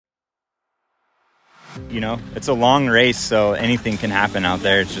it's a long race, so anything can happen out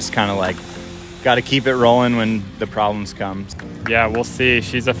there. It's just kind of like, got to keep it rolling when the problems come. Yeah, we'll see.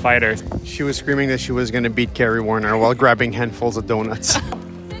 She's a fighter. She was screaming that she was going to beat Carrie Warner while grabbing handfuls of donuts.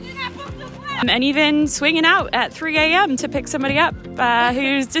 And even swinging out at 3 a.m. to pick somebody up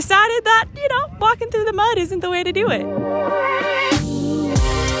who's decided that, walking through the mud isn't the way to do it.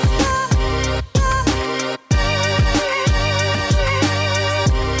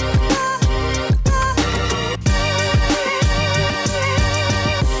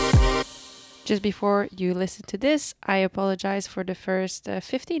 Just before you listen to this, I apologize for the first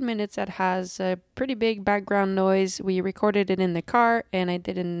 15 minutes that has a pretty big background noise. We recorded it in the car and I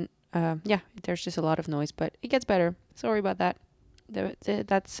didn't, there's just a lot of noise, but it gets better. Sorry about that.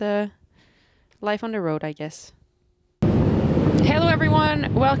 That's life on the road, I guess. Hello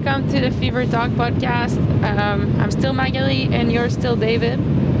everyone, welcome to the Fever Dog podcast. I'm still Maghalie and you're still David,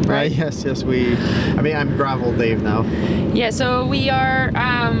 right? Yes, I'm Gravel Dave now. Yeah, so we are...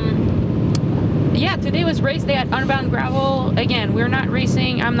 today was race day at Unbound Gravel. Again, we're not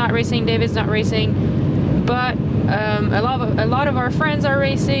racing. I'm not racing. David's not racing. But a lot of our friends are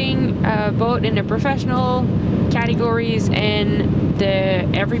racing, both in the professional categories and the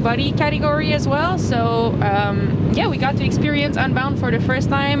everybody category as well. So, we got to experience Unbound for the first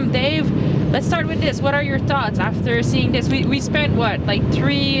time. Dave, let's start with this. What are your thoughts after seeing this? We spent,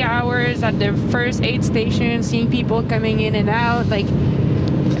 3 hours at the first 8 stations, seeing people coming in and out,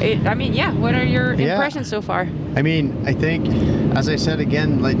 what are your impressions so far? I think, as I said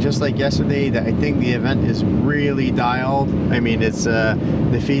again, just like yesterday, that I think the event is really dialed. It's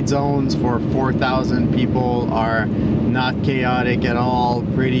the feed zones for 4,000 people are not chaotic at all,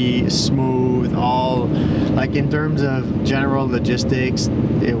 pretty smooth. All in terms of general logistics,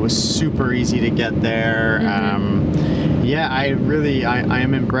 it was super easy to get there. Mm-hmm. I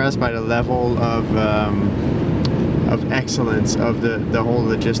am impressed by the level of excellence of the whole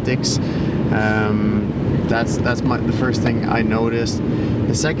logistics. That's the first thing I noticed.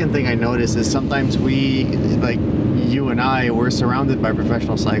 The second thing I noticed is sometimes we, you and I, we're surrounded by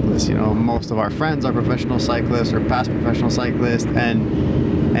professional cyclists. Most of our friends are professional cyclists or past professional cyclists,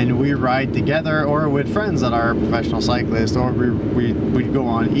 and we ride together or with friends that are professional cyclists, or we go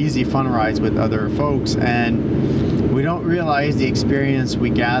on easy fun rides with other folks, and we don't realize the experience we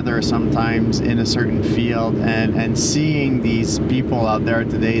gather sometimes in a certain field, and seeing these people out there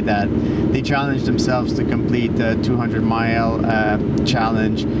today that they challenge themselves to complete the 200-mile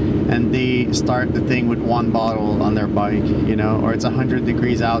challenge, and they start the thing with one bottle on their bike, or it's 100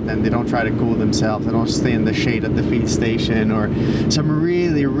 degrees out and they don't try to cool themselves. They don't stay in the shade at the feed station, or some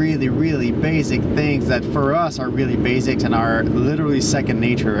really, really, really basic things that for us are really basics and are literally second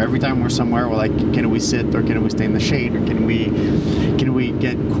nature. Every time we're somewhere, we're like, can we sit or can we stay in the shade? Or can we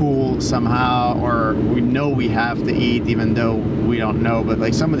get cool somehow, or we know we have to eat even though we don't know.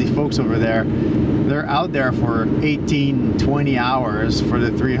 But some of these folks over there, they're out there for 18, 20 hours for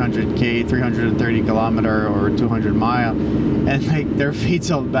the 300k, 330 kilometer or 200 mile, and their feed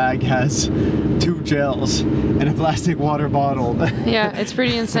salt bag has 2 gels and a plastic water bottle. Yeah, it's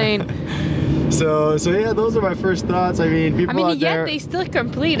pretty insane. So those are my first thoughts. People out there, they still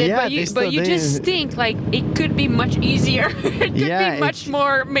complete it, but you just think it could be much easier. It could be much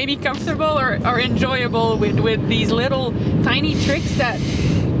more maybe comfortable or enjoyable with these little tiny tricks that,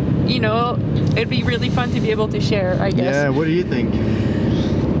 it'd be really fun to be able to share, I guess. Yeah, what do you think?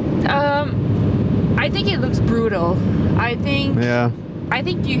 I think it looks brutal. I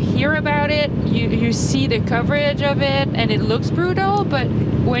think you hear about it, you see the coverage of it, and it looks brutal, but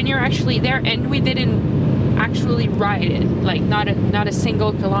when you're actually there, and we didn't actually ride it, not a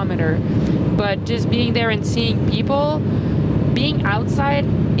single kilometer, but just being there and seeing people, being outside,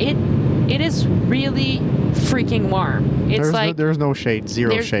 it is really freaking warm. There's no shade,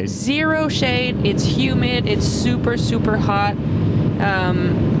 zero shade. It's humid, it's super, super hot.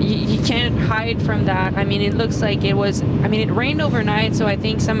 You can't hide from that. It looks like it was, it rained overnight, so I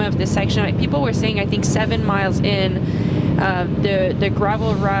think some of the section, people were saying, I think 7 miles in, the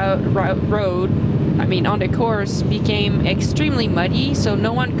gravel road, on the course became extremely muddy, so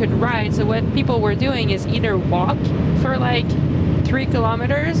no one could ride. So what people were doing is either walk for 3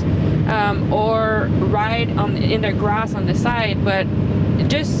 kilometers, or ride in the grass on the side, but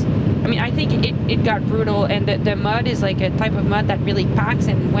just... I think it got brutal, and the mud is a type of mud that really packs,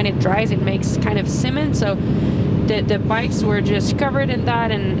 and when it dries, it makes kind of cement. So the bikes were just covered in that,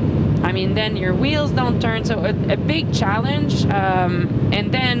 and I mean, then your wheels don't turn, so a big challenge.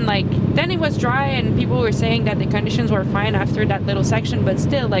 And then it was dry, and people were saying that the conditions were fine after that little section, but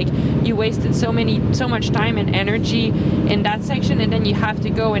still, like, you wasted so much time and energy in that section, and then you have to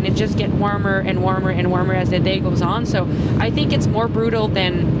go, and it just gets warmer and warmer and warmer as the day goes on. So I think it's more brutal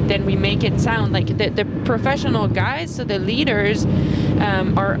than we make it sound. Like, the professional guys, so the leaders,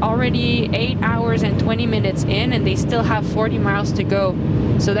 are already 8 hours and 20 minutes in, and they still have 40 miles to go.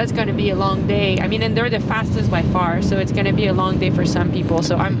 So that's going to be a long day. I mean, and they're the fastest by far, so it's going to be a long day for some people.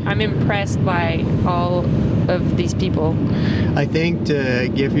 So I'm impressed by all of these people. I think to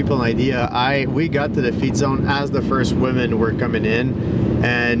give people an idea, we got to the feed zone as the first women were coming in,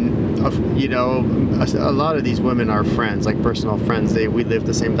 and you know, a lot of these women are friends, like personal friends. We live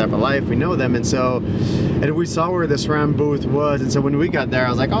the same type of life, we know them, and we saw where the SRAM booth was, and so when we got there, I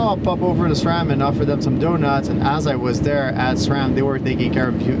was like, oh, I'll pop over to SRAM and offer them some donuts. And as I was there at SRAM, they were taking care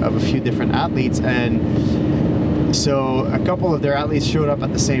of a few different athletes, and so a couple of their athletes showed up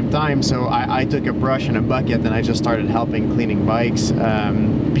at the same time. So I took a brush and a bucket, and I just started helping cleaning bikes,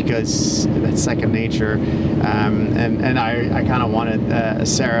 because that's second nature. And I kind of wanted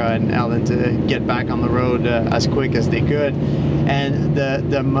Sarah and Ellen to get back on the road as quick as they could. And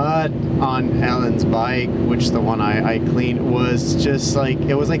the mud on Ellen's bike, which the one I cleaned, was just like,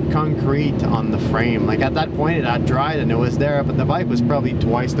 it was like concrete on the frame. Like, at that point it had dried and it was there, but the bike was probably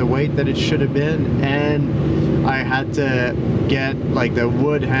twice the weight that it should have been. And I had to get like the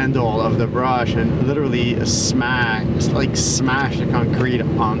wood handle of the brush and literally smash the concrete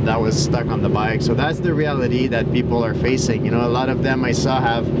that was stuck on the bike. So that's the reality that people are facing. You know, a lot of them I saw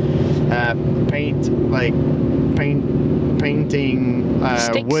have painting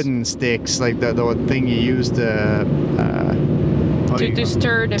wooden sticks, like the thing you use to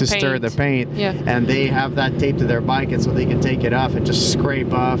stir the paint. Yeah. And they have that taped to their bike, and so they can take it off and just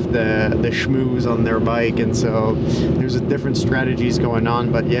scrape off the schmooze on their bike. And so there's different strategies going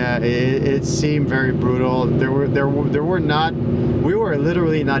on, but yeah, it seemed very brutal. We were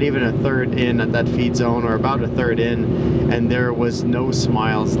literally not even a third in at that feed zone, or about a third in, and there was no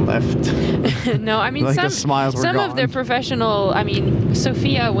smiles left. No, I mean, like the smiles were some gone. of the professional, I mean,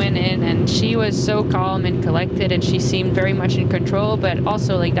 Sophia went in and she was so calm and collected, and she seemed very much in control, but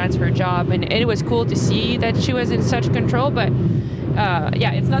also, like, that's her job, and it was cool to see that she was in such control. But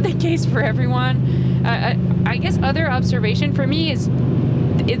yeah, it's not the case for everyone. I guess other observation for me is,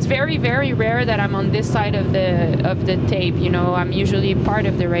 it's very, very rare that I'm on this side of the tape. You know, I'm usually part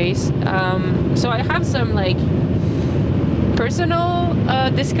of the race. So I have some, like, personal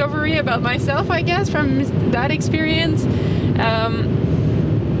discovery about myself, I guess, from that experience.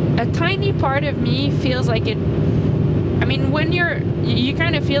 A tiny part of me feels like it. I mean, when you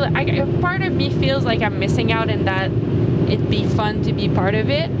kind of feel, part of me feels like I'm missing out, and that it'd be fun to be part of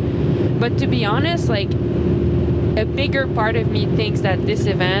it. But to be honest, like, a bigger part of me thinks that this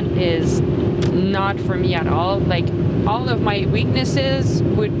event is not for me at all. Like, all of my weaknesses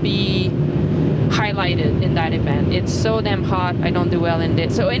would be highlighted in that event. It's so damn hot. I don't do well in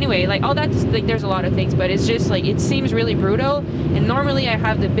it. So anyway, like, all that, like, there's a lot of things, but it's just like, it seems really brutal. And normally I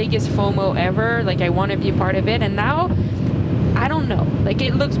have the biggest FOMO ever. Like, I want to be a part of it, and now I don't know. Like,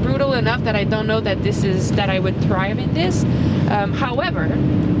 it looks brutal enough that I don't know that I would thrive in this. However,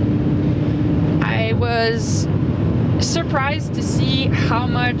 I was surprised to see how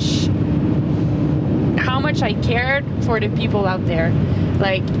much I cared for the people out there.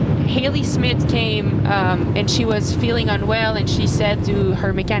 Like, Haley Smith came, and she was feeling unwell, and she said to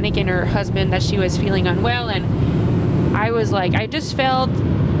her mechanic and her husband that she was feeling unwell, and I was like, I just felt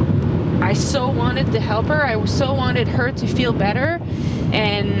I so wanted to help her. I so wanted her to feel better,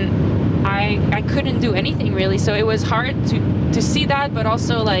 and I couldn't do anything really. So it was hard to see that, but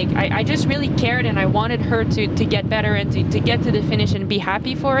also, like, I just really cared, and I wanted her to get better and to get to the finish and be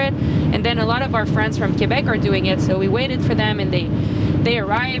happy for it. And then a lot of our friends from Quebec are doing it, so we waited for them, and they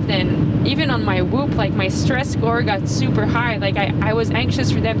arrived, and even on my Whoop, like, my stress score got super high. Like, I was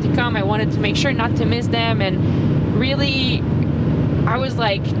anxious for them to come. I wanted to make sure not to miss them, and really I was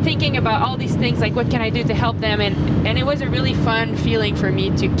like thinking about all these things, like, what can I do to help them, and it was a really fun feeling for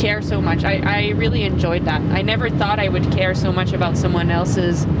me to care so much. I really enjoyed that. I never thought I would care so much about someone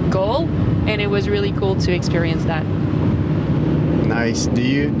else's goal, and it was really cool to experience that. Nice. Do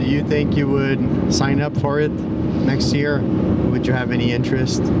you think you would sign up for it next year? Would you have any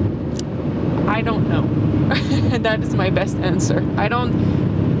interest? I don't know. That is my best answer. I don't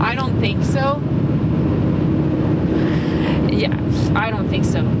think so. Yeah, I don't think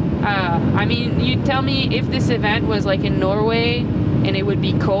so. I mean, you tell me if this event was like in Norway and it would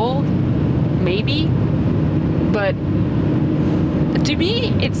be cold, maybe. But To me,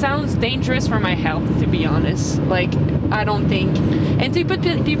 it sounds dangerous for my health, to be honest. Like, I don't think. And to put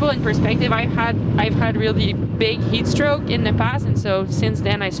people in perspective, I've had really big heat stroke in the past, and so since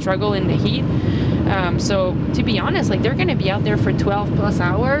then I struggle in the heat. So to be honest, like, they're going to be out there for 12 plus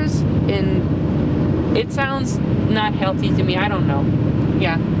hours, and it sounds not healthy to me. I don't know.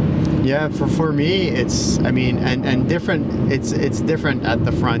 Yeah. Yeah, for me, it's, I mean, and different. It's different at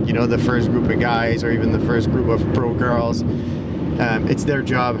the front. You know, the first group of guys, or even the first group of pro girls. It's their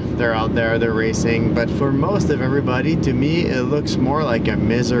job. They're out there, they're racing. But for most of everybody, to me, it looks more like a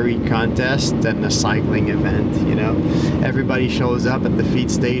misery contest than a cycling event. You know, everybody shows up at the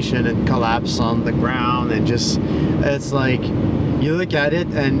feed station and collapse on the ground, and just, it's like, you look at it,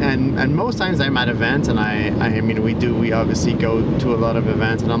 and most times I'm at events, and I mean, we obviously go to a lot of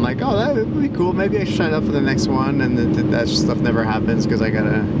events, and I'm like, oh, that would be cool, maybe I should sign up for the next one, and that stuff never happens because I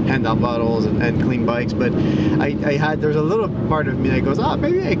gotta hand out bottles and clean bikes. But there's a little part of me that goes, oh,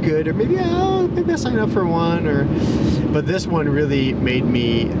 maybe I could, or maybe I'll sign up for one, but this one really made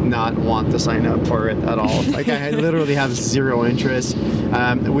me not want to sign up for it at all. Like, I literally have zero interest.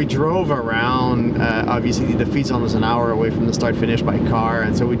 We drove around, obviously the feed's almost an hour away from the start finish by car,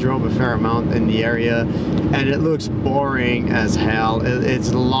 and so we drove a fair amount in the area, and it looks boring as hell.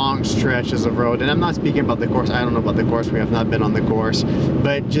 It's long stretches of road, and I'm not speaking about the course. I don't know about the course, we have not been on the course,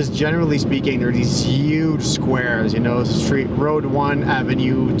 but just generally speaking, there are these huge squares, you know, street, road 1,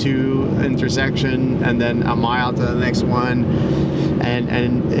 avenue 2, intersection, and then a mile to the next one,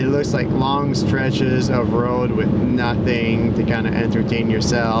 and it looks like long stretches of road with nothing to kind of entertain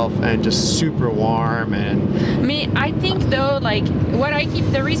yourself, and just super warm. And I think though, like,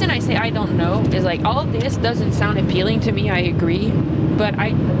 the reason I say I don't know is, like, all this doesn't sound appealing to me. I agree, but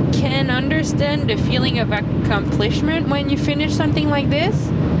I can understand the feeling of accomplishment when you finish something like this.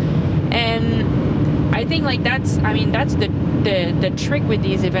 And I think, like, that's the trick with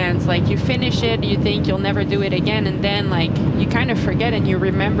these events. Like, you finish it, you think you'll never do it again, and then, like, you kind of forget, and you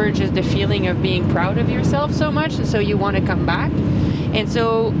remember just the feeling of being proud of yourself so much, and so you want to come back. And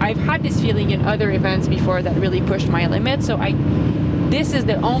so I've had this feeling in other events before that really pushed my limits. So this is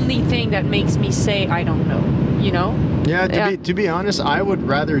the only thing that makes me say I don't know, you know? Yeah, to be honest, I would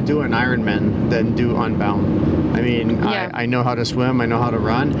rather do an Ironman than do Unbound. I mean, I know how to swim, I know how to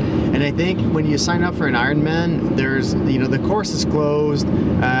run, and I think when you sign up for an Ironman, there's, you know, the course is closed,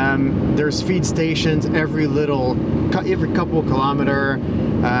 there's feed stations every couple of kilometer,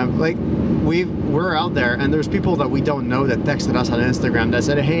 like, we're out there, and there's people that we don't know that texted us on Instagram that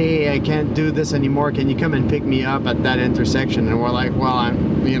said, hey, I can't do this anymore, can you come and pick me up at that intersection? And we're like, well,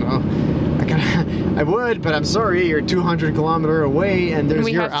 I would, but I'm sorry, you're 200 kilometers away, and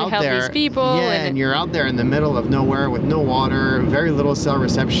you're out there. These people, and you're out there in the middle of nowhere with no water, very little cell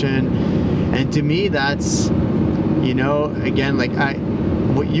reception. And to me, that's, you know, again, like,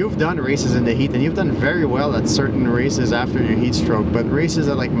 what you've done races in the heat, and you've done very well at certain races after your heat stroke, but races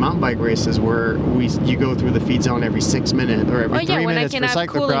at, like, mountain bike races where you go through the feed zone every 6 minutes or every 3 minutes for cyclocross,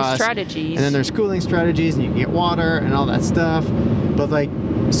 cooling strategies. And then there's cooling strategies, and you can get water and all that stuff. But, like,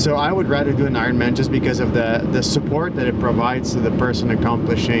 so I would rather do an Ironman just because of the support that it provides to the person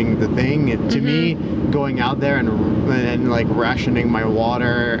accomplishing the thing. And to me, going out there and like rationing my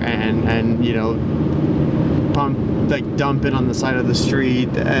water and you know, dump it on the side of the street,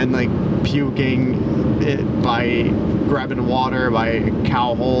 and like puking it by grabbing water by a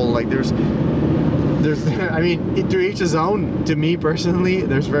cow hole, like there's I mean, to each his own. To me personally,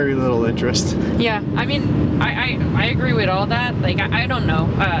 there's very little interest. Yeah, I mean, I agree with all that. Like, I don't know.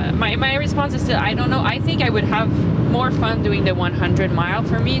 My response is still, I don't know. I think I would have more fun doing the 100 mile.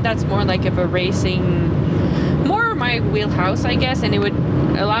 For me, that's more like of a racing, more my wheelhouse, I guess, and it would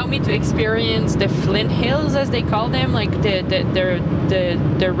allow me to experience the Flint Hills, as they call them, like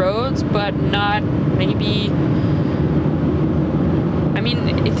the roads, but not maybe. I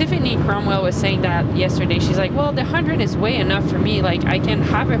mean, Tiffany Cromwell was saying that yesterday. She's like, well, the 100 is way enough for me. Like, I can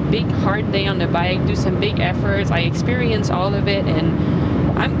have a big hard day on the bike, do some big efforts, I experience all of it,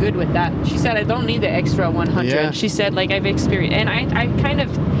 and I'm good with that. She said, I don't need the extra 100. Yeah. She said, like, I've experienced, and I kind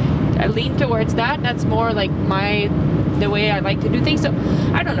of lean towards that. That's more like the way I like to do things. So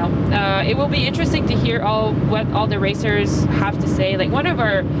I don't know. It will be interesting to hear what all the racers have to say. Like, one of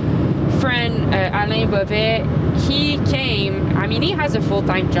our friend, Alain Beauvais, he came. I mean, he has a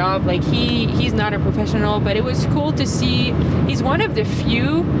full-time job. Like, he's not a professional, but it was cool to see. He's one of the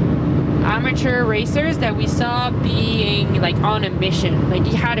few amateur racers that we saw being like on a mission. Like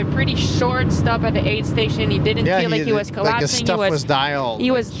he had a pretty short stop at the aid station. He didn't feel like he was collapsing. Like his stuff was dialed.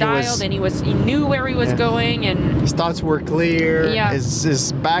 He was dialed, and he knew where he was going, and his thoughts were clear. Yeah.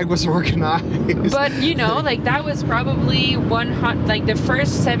 His bag was organized. But you know, like that was probably like the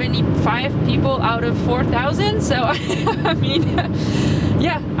first 75 people out of 4,000. So I mean,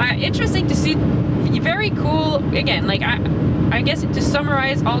 yeah, interesting to see. Very cool. Again, like I guess to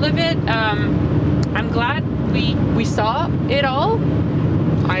summarize all of it, I'm glad we saw it all.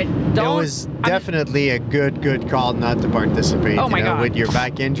 It was definitely a good call not to participate. Oh my God. With your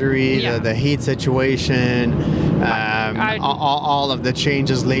back injury, the heat situation, all of the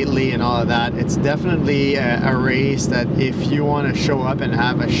changes lately and all of that. It's definitely a race that if you want to show up and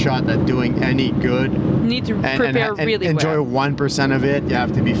have a shot at doing any good, need to prepare really enjoy well. 1% of it, you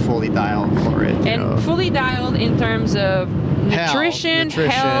have to be fully dialed for it. And fully dialed in terms of nutrition,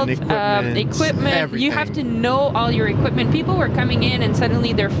 health, equipment. Everything. You have to know all your equipment. People were coming in and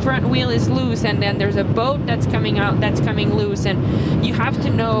suddenly their front wheel is loose, and then there's a boat that's coming out that's coming loose, and you have to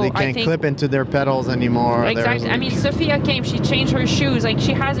know. They can't clip into their pedals anymore. Exactly. I mean, Sophia came. She changed her shoes. Like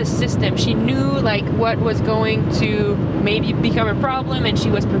she has a system. She knew like what was going to maybe become a problem, and she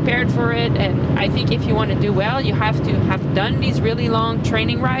was prepared for it. And I think if you want to do well, you have to have done these really long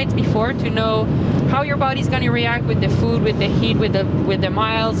training rides before to know how your body's going to react with the food, with the heat, with the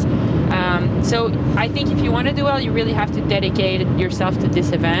miles. So I think if you want to do well, you really have to dedicate yourself to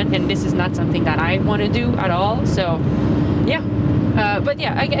this event, and this is not something that I want to do at all. So yeah. But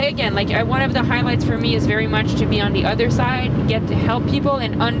yeah, again, like one of the highlights for me is very much to be on the other side, get to help people,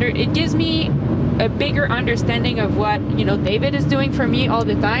 and it gives me a bigger understanding of what, you know, David is doing for me all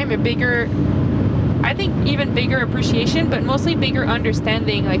the time, I think even bigger appreciation, but mostly bigger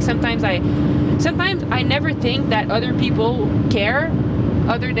understanding. Like sometimes I never think that other people care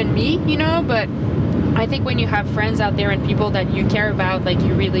other than me, you know, but I think when you have friends out there and people that you care about, like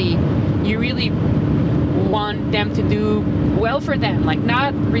you really want them to do well for them, like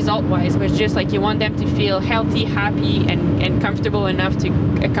not result wise, but just like you want them to feel healthy, happy, and comfortable enough to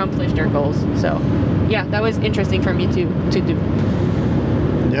accomplish their goals. So yeah, that was interesting for me to do.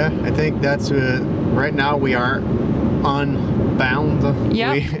 Yeah, I think that's right now we are unbound.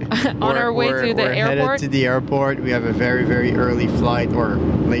 Yeah, on our way to the airport. Headed to the airport. We have a very, very early flight, or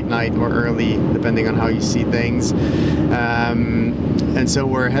late night, or early, depending on how you see things. And so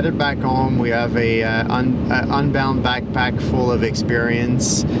we're headed back home. We have a Unbound backpack full of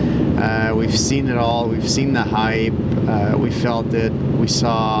experience. We've seen it all. We've seen the hype. We felt it. We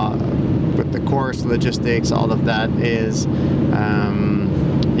saw with the course, logistics, all of that is.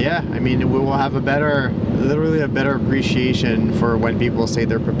 Yeah, I mean, we will have literally a better appreciation for when people say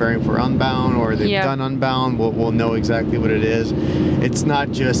they're preparing for Unbound or they've done Unbound. We'll know exactly what it is. It's not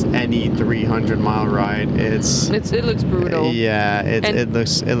just any 300-mile ride. It looks brutal. Yeah, it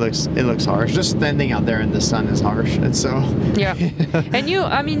looks harsh. Just standing out there in the sun is harsh. And so yeah, and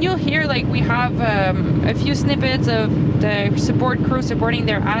you'll hear like we have a few snippets of the support crew supporting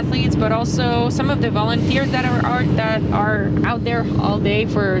their athletes, but also some of the volunteers that are out there all day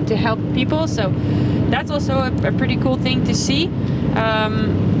to help people. So that's also a pretty cool thing to see.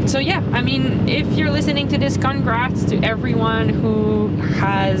 So yeah, I mean, if you're listening to this, congrats to everyone who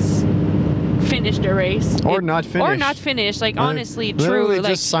has finished the race or not finished. Like honestly, literally true.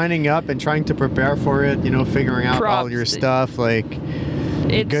 Just signing up and trying to prepare for it. You know, figuring out all your stuff. Like,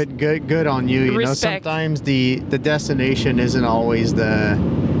 it's good on you. You know, sometimes the destination isn't always the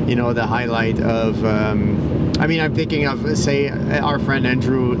highlight of. I mean, I'm thinking of, say, our friend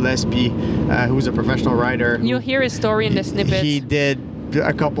Andrew Lespi, who's a professional rider. You'll hear his story in the snippets. He did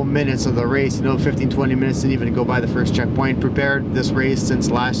a couple minutes of the race, 15, 20 minutes, didn't even go by the first checkpoint. Prepared this race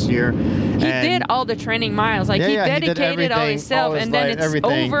since last year. He did all the training miles. Like, he dedicated all himself, and then it's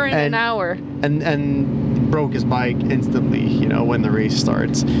over in an hour. And broke his bike instantly, when the race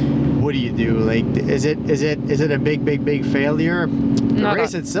starts. What do you do? Like, is it a big failure? The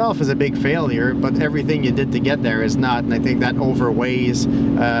race itself is a big failure, but everything you did to get there is not, and I think that overweighs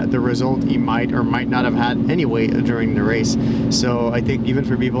the result you might or might not have had anyway during the race. So I think even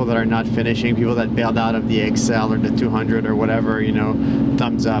for people that are not finishing, people that bailed out of the XL or the 200 or whatever,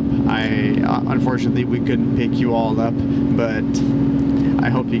 thumbs up. Unfortunately, we couldn't pick you all up, but I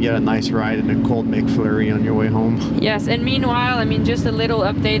hope you get a nice ride and a cold McFlurry on your way home. Yes, and meanwhile, I mean, just a little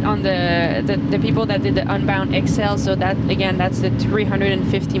update on the people that did the Unbound XL. So that, again, that's the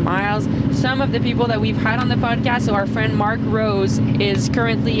 350 miles. Some of the people that we've had on the podcast, so our friend Mark Rose is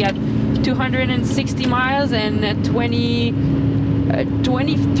currently at 260 miles and 20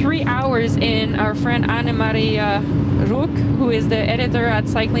 23 hours in. Our friend Anne-Marie Rook, who is the editor at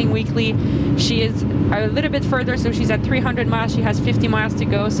Cycling Weekly, she is a little bit further, so she's at 300 miles. She has 50 miles to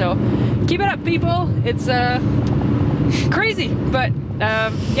go, so keep it up, people. It's crazy, but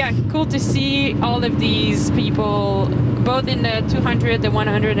yeah, cool to see all of these people, both in the 200, the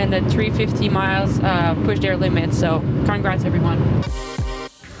 100, and the 350 miles, push their limits. So congrats, everyone.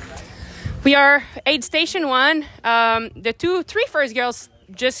 We are at Station 1. The three first girls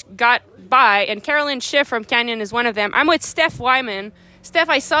just got by, and Carolyn Schiff from Canyon is one of them. I'm with Steph Wyman. Steph,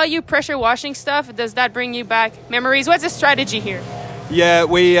 I saw you pressure washing stuff. Does that bring you back memories? What's the strategy here? Yeah,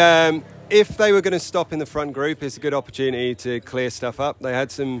 we if they were going to stop in the front group, it's a good opportunity to clear stuff up. They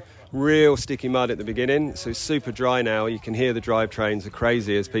had some real sticky mud at the beginning, so it's super dry now. You can hear the drivetrains are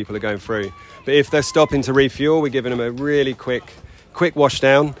crazy as people are going through. But if they're stopping to refuel, we're giving them a really quick wash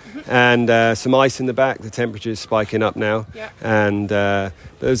down and some ice in the back. The temperature's spiking up now. Yeah. And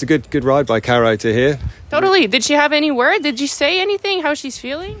but it was a good ride by Caro to here. Totally. Did she have any word? Did you say anything? How she's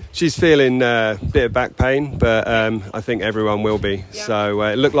feeling? She's feeling a bit of back pain, but I think everyone will be. Yeah. So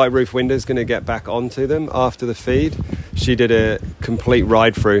it looked like Ruth Winder's going to get back onto them after the feed. She did a complete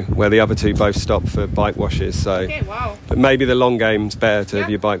ride through where the other two both stopped for bike washes. So, okay, wow. But maybe the long game's better to have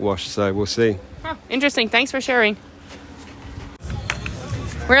your bike washed, so we'll see. Huh. Interesting. Thanks for sharing.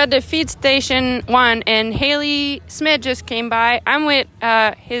 We're at the feed station 1, and Haley Smith just came by. I'm with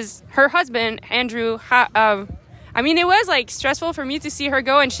her husband, Andrew. I mean, it was like stressful for me to see her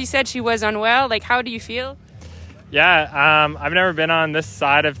go, and she said she was unwell. Like, how do you feel? Yeah, I've never been on this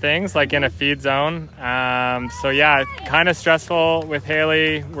side of things, like in a feed zone. So yeah, kind of stressful with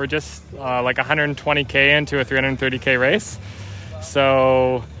Haley. We're just like 120K into a 330K race.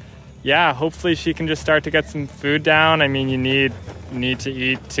 So yeah, hopefully she can just start to get some food down. I mean, you need to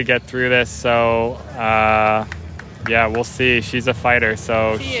eat to get through this. So yeah, we'll see. She's a fighter.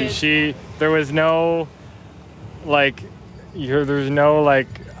 So she there was no like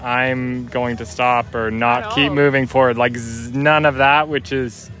I'm going to stop or not keep moving forward. Like none of that, which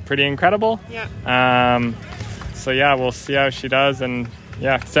is pretty incredible. Yeah. So yeah, we'll see how she does, and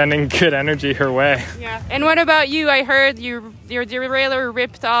yeah, sending good energy her way. Yeah. And what about you? I heard your derailleur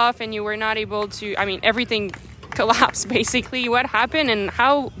ripped off and you were not able to, I mean, everything collapsed basically. What happened and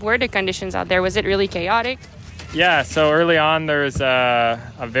how were the conditions out there? Was it really chaotic? Yeah, so early on there's a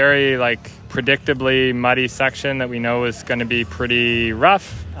very predictably muddy section that we know is going to be pretty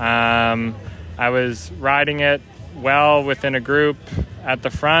rough. I was riding it well within a group at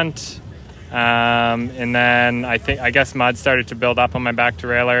the front. And then I guess mud started to build up on my back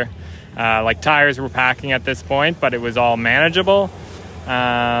derailleur. Tires were packing at this point, but it was all manageable.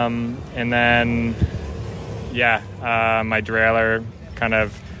 And then, my derailleur kind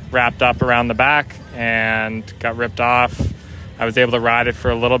of wrapped up around the back and got ripped off. I was able to ride it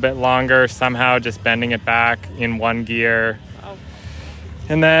for a little bit longer, somehow just bending it back in one gear.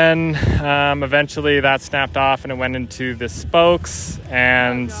 And then eventually that snapped off and it went into the spokes,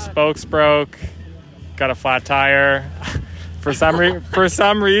 and spokes broke, got a flat tire. For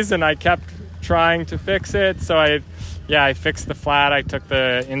some reason I kept trying to fix it. So I fixed the flat. I took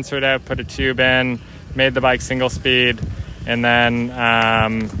the insert out, put a tube in, made the bike single speed. And then,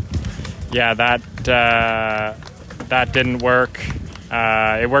 that didn't work.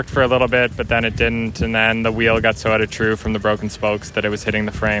 It worked for a little bit, but then it didn't, and then the wheel got so out of true from the broken spokes that it was hitting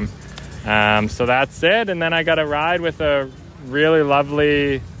the frame. So that's it, and then I got a ride with a really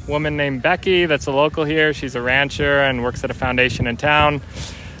lovely woman named Becky that's a local here. She's a rancher and works at a foundation in town.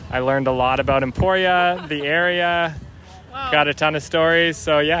 I learned a lot about Emporia, the area. Wow. Got a ton of stories.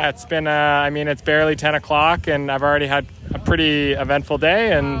 So yeah, it's been, it's barely 10 o'clock, and I've already had a pretty eventful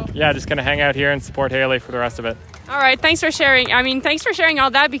day, and just going to hang out here and support Haley for the rest of it. All right, thanks for sharing. Thanks for sharing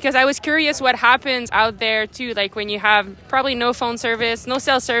all that, because I was curious what happens out there too, like when you have probably no phone service, no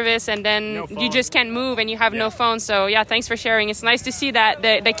cell service, and then you just can't move and you have no phone. So yeah, thanks for sharing. It's nice to see that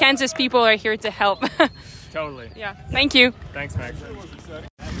the Kansas people are here to help. Totally. Yeah, thank you. Thanks, Max.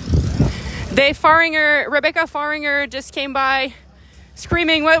 Rebecca Faringer just came by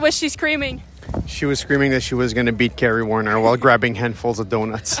screaming. What was she screaming? She was screaming that she was going to beat Carrie Warner while grabbing handfuls of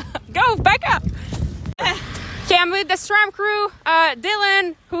donuts. Go, Becca! Okay, I'm with the SRAM crew.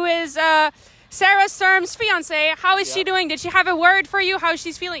 Dylan, who is Sarah Sturm's fiance. How is she doing? Did she have a word for you? How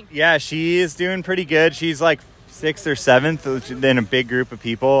she's feeling? Yeah, she is doing pretty good. She's like 6th or 7th in a big group of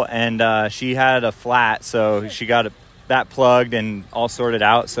people, and she had a flat, so she got that plugged and all sorted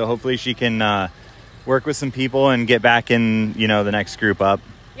out. So hopefully she can work with some people and get back in, the next group up.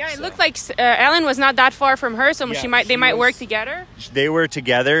 Yeah, it looked like Ellen was not that far from her, so they might work together. They were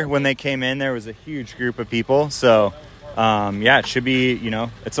together when they came in. There was a huge group of people, so yeah, it should be,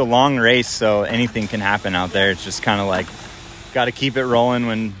 it's a long race, so anything can happen out there. It's just kind of like got to keep it rolling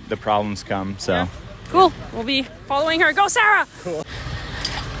when the problems come. So yeah. Cool. We'll be following her. Go, Sarah! Cool.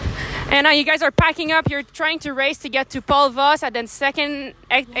 And now you guys are packing up. You're trying to race to get to Paul Voss at the second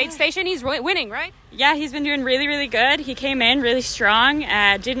aid station. He's winning, right? Yeah, he's been doing really, really good. He came in really strong,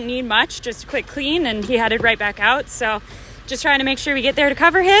 didn't need much, just a quick clean, and he headed right back out. So just trying to make sure we get there to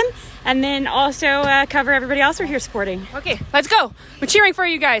cover him, and then also cover everybody else we're here supporting. Okay, let's go. We're cheering for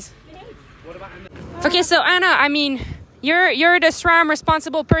you guys. Okay, so Anna, I mean, you're the SRAM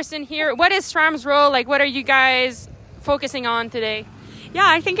responsible person here. What is SRAM's role? Like, what are you guys focusing on today? Yeah,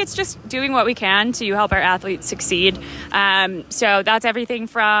 I think it's just doing what we can to help our athletes succeed. So that's everything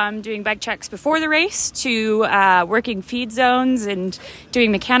from doing bike checks before the race to working feed zones and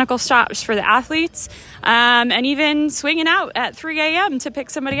doing mechanical stops for the athletes, and even swinging out at 3 a.m. to pick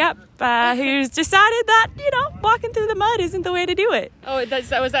somebody up who's decided that, walking through the mud isn't the way to do it. Oh,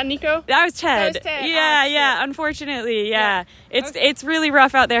 was that Nico? That was Ted. Yeah, unfortunately, yeah. It's really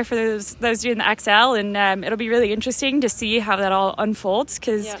rough out there for those doing the XL, and it'll be really interesting to see how that all unfolds,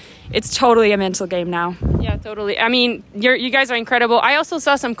 because it's totally a mental game now. Yeah, totally. I mean, you guys are incredible. I also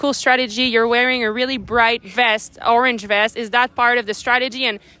saw some cool strategy. You're wearing a really bright vest, orange vest. Is that part of the strategy?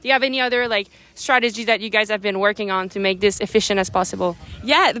 And do you have any other strategies that you guys have been working on to make this efficient as possible?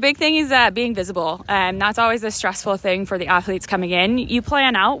 Yeah, the big thing is being visible. That's always the stressful thing for the athletes coming in. You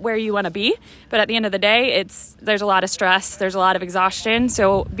plan out where you want to be, but at the end of the day, there's a lot of stress, there's a lot of exhaustion.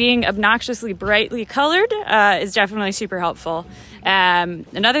 So being obnoxiously brightly colored is definitely super helpful.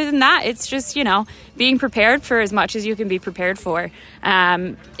 And other than that, it's just, being prepared for as much as you can be prepared for.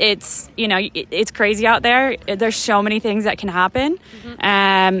 It's crazy out there. There's so many things that can happen.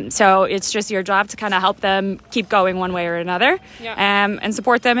 So it's just your job to kind of help them keep going one way or another, and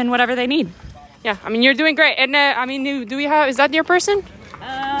support them in whatever they need. Yeah, I mean, you're doing great. And do we have, is that your person?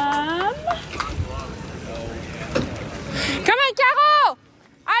 Come on, Caro!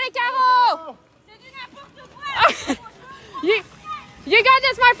 Allez, Caro! You got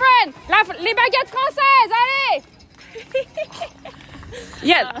this, my friend! Les baguettes françaises, allez!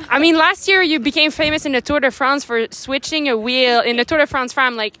 Yeah, I mean, last year you became famous in the Tour de France for switching a wheel in the Tour de France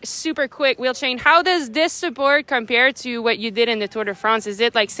from super quick wheel change. How does this support compare to what you did in the Tour de France? Is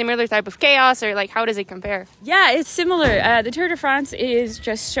it similar type of chaos, or how does it compare? Yeah, it's similar. The Tour de France is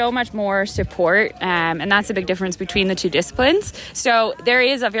just so much more support, and that's a big difference between the two disciplines. So there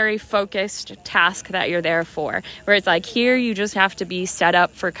is a very focused task that you're there for, where it's here you just have to be set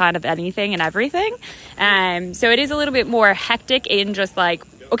up for kind of anything and everything. So it is a little bit more hectic in just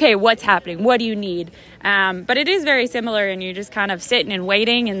okay, what's happening? What do you need? But it is very similar, and you're just kind of sitting and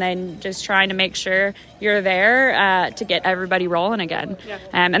waiting, and then just trying to make sure you're there to get everybody rolling again. Yeah.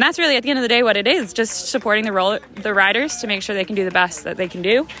 And that's really, at the end of the day, what it is, just supporting the riders to make sure they can do the best that they can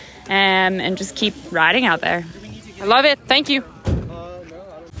do, and just keep riding out there. I love it. Thank you.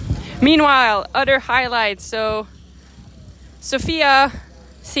 Meanwhile, other highlights. So Sophia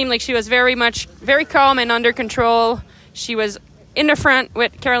seemed like she was very calm and under control. She was in the front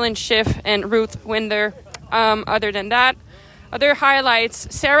with Carolyn Schiff and Ruth Winder. Other than that, other highlights,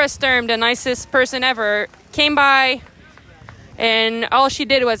 Sarah Sturm, the nicest person ever, came by, and all she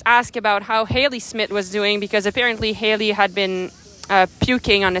did was ask about how Haley Smith was doing, because apparently Haley had been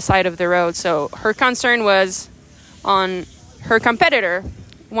puking on the side of the road. So her concern was on her competitor,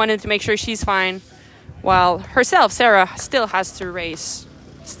 wanted to make sure she's fine, while herself, Sarah, still has to race.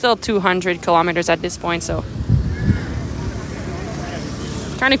 Still 200 kilometers at this point, so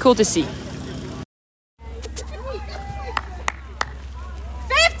kind of cool to see.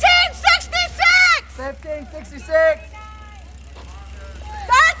 1566!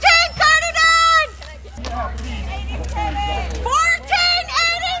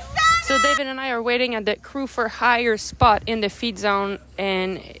 1339! So David and I are waiting at the crew for hire spot in the feed zone,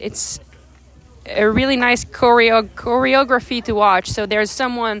 and it's a really nice choreography to watch. So there's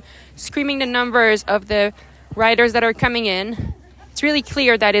someone screaming the numbers of the riders that are coming in. It's really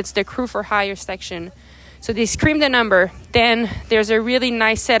clear that it's the crew for hire section. So they scream the number. Then there's a really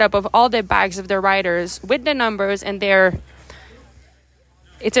nice setup of all the bags of the riders with the numbers, and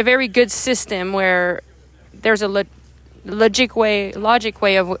it's a very good system where there's a logic way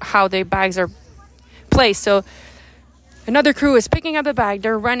of how the bags are placed. So another crew is picking up the bag,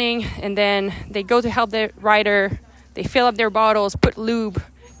 they're running, and then they go to help the rider. They fill up their bottles, put lube,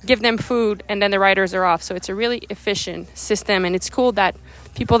 give them food, and then the riders are off. So it's a really efficient system, and it's cool that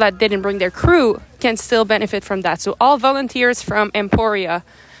people that didn't bring their crew can still benefit from that. So all volunteers from Emporia,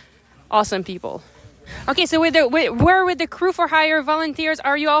 awesome people. Okay, so with the crew for hire volunteers,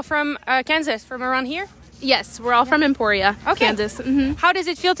 are you all from Kansas, from around here? Yes, we're all from Emporia, Okay. Kansas. Mm-hmm. How does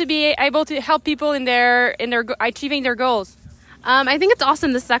it feel to be able to help people in their achieving their goals? I think it's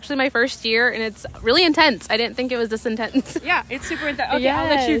awesome. This is actually my first year, and it's really intense. I didn't think it was this intense. Yeah, it's super intense. Okay, I'll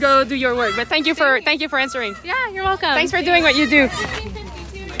let you Yes. go do your work. But thank you for answering. Yeah, you're welcome. Thanks for doing what you do.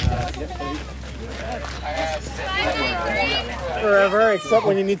 Forever, except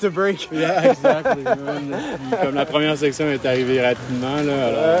when you need to break. Yeah, exactly. Comme la première section est arrivée rapidement, là,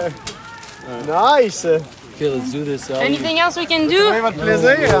 alors... Nice! Okay, let's do this. Anything else we can do? Votre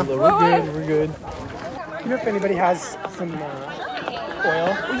plaisir. We're good. You know if anybody has some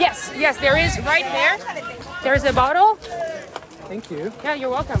oil? Yes, there is right there. There's a bottle. Thank you. Yeah, you're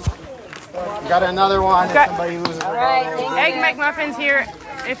welcome. Got another one if Got- somebody loses their Egg McMuffins here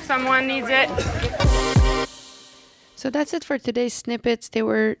if someone needs it. So that's it for today's snippets. They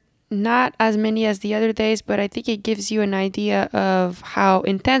were not as many as the other days, but I think it gives you an idea of how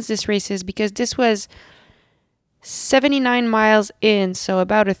intense this race is, because this was 79 miles in, so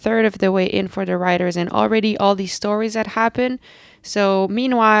about a third of the way in for the riders, and already all these stories that happen. So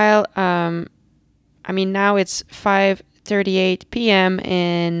meanwhile, now it's 5:38 p.m.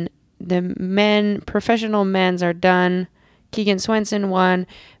 and the professional men's are done. Keegan Swenson won,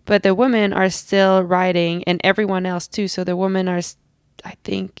 but the women are still riding, and everyone else too. So the women are, I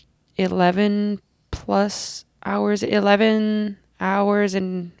think, 11 hours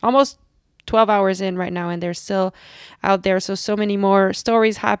and almost 12 hours in right now, and they're still out there. So many more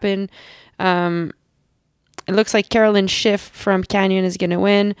stories happen. It looks like Carolyn Schiff from Canyon is going to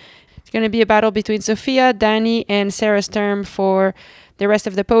win. It's going to be a battle between Sophia, Danny, and Sarah Sturm for the rest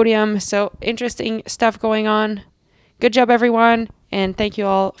of the podium. So interesting stuff going on. Good job, everyone, and thank you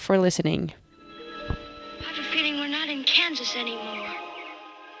all for listening. I have a feeling we're not in Kansas anymore.